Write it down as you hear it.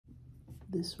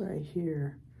This right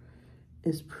here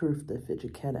is proof that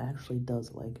Fidget Cat actually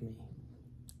does like me.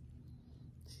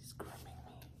 She's grooming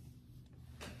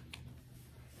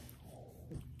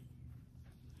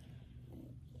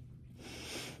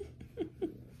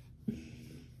me.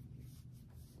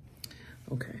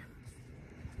 Okay.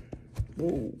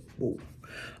 Whoa, whoa.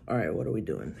 All right, what are we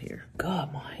doing here?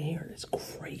 God, my hair is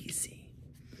crazy.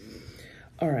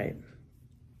 All right.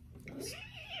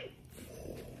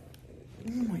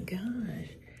 Oh my gosh.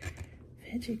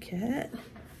 Fidget Cat.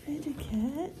 Fidget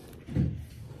Cat.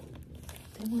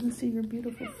 They want to see your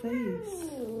beautiful face.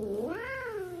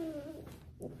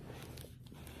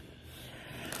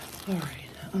 All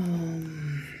right.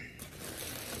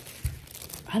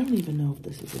 I don't even know if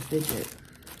this is a fidget.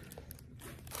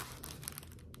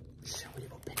 Shall we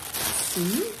open it?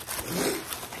 See?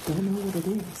 I don't know what it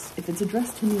is. If it's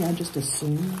addressed to me, I just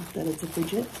assume that it's a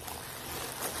fidget.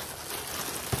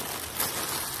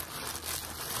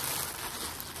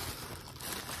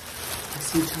 I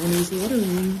see Chinese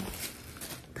lettering.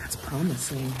 That's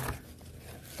promising.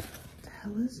 What the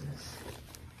hell is this?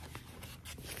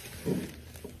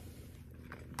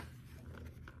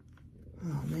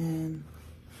 Oh man.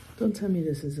 Don't tell me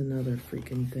this is another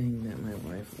freaking thing that my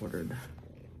wife ordered.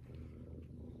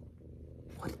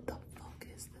 What the fuck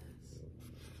is this?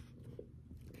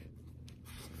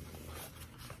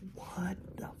 What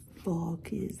the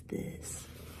fuck is this?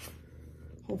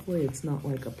 Hopefully it's not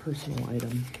like a personal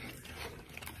item.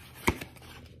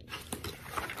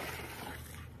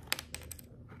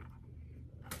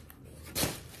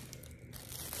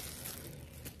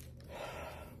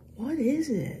 What is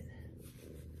it?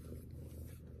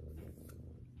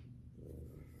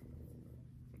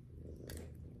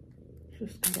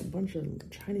 Just got a bunch of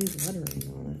Chinese lettering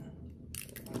on it.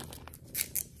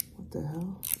 What the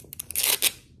hell?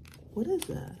 What is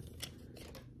that?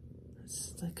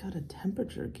 It's like got a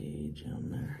temperature gauge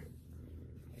on there.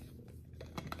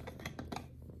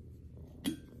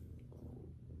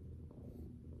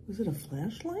 Was it a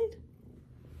flashlight?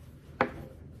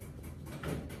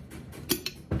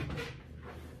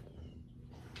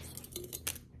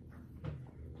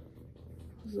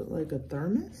 Is it like a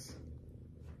thermos?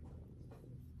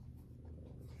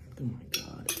 Oh my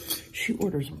God. She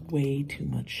orders way too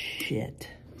much shit.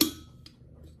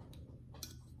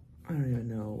 I don't even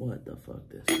know what the fuck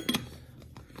this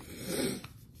is.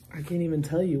 I can't even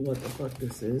tell you what the fuck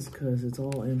this is because it's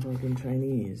all in fucking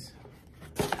Chinese.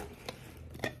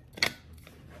 It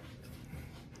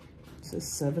says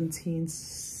 17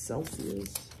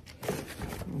 Celsius.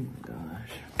 Oh my gosh.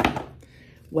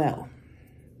 Well,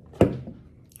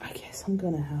 I guess I'm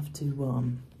gonna have to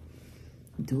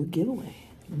do a giveaway.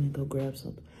 Let me go grab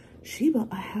something. Sheba,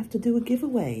 I have to do a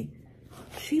giveaway.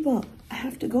 Sheba, I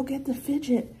have to go get the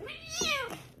fidget.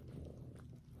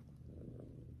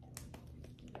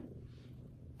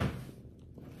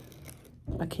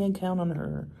 I can't count on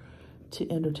her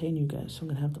to entertain you guys, so I'm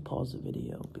gonna have to pause the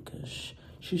video because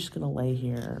she's just gonna lay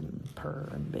here and purr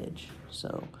and bitch.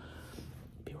 So,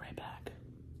 be right back.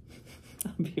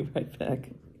 I'll be right back.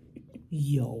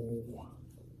 Yo.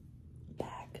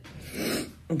 Back.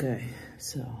 Okay,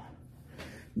 so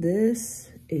this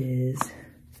is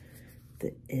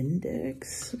the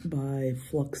Index by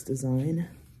Flux Design.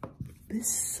 This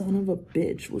son of a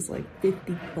bitch was like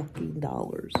 $50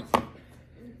 fucking.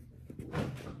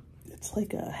 It's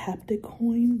like a haptic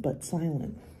coin, but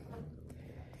silent.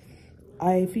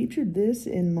 I featured this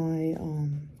in my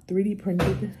 3D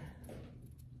printed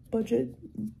budget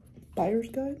buyer's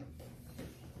guide.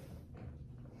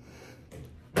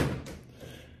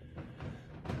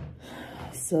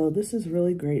 So this is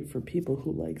really great for people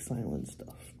who like silent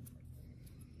stuff.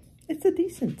 It's a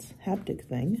decent haptic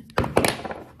thing.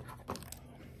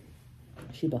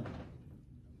 Sheba.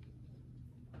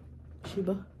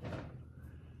 Sheba.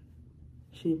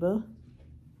 Sheba.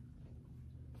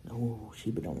 No,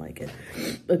 Sheba don't like it.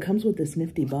 It comes with this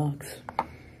nifty box.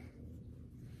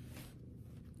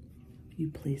 You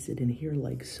place it in here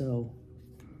like so.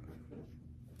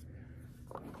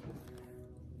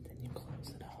 Then you close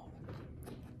it out.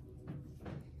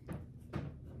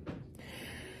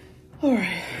 All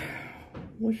right.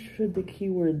 What should the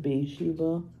keyword be,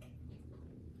 Sheba?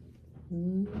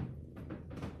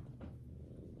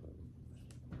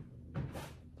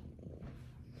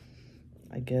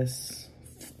 I guess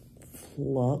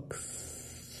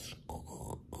flux.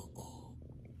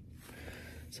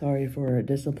 Sorry for a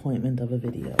disappointment of a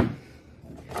video.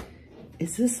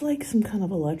 Is this like some kind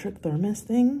of electric thermos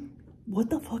thing? What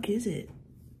the fuck is it?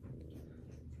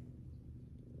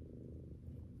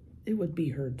 It would be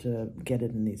her to get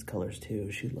it in these colors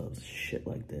too. She loves shit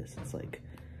like this. It's like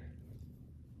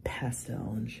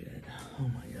pastel and shit. Oh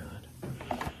my god.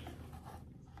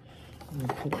 I'm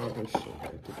gonna put all this shit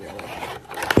back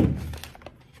together.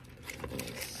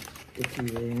 It's sticky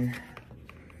there.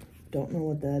 Don't know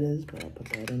what that is, but I'll put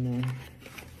that in there.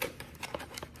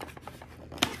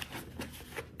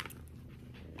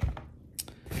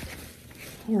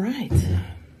 All right,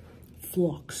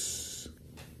 flux.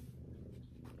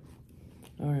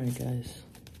 All right, guys.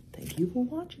 Thank you for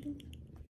watching.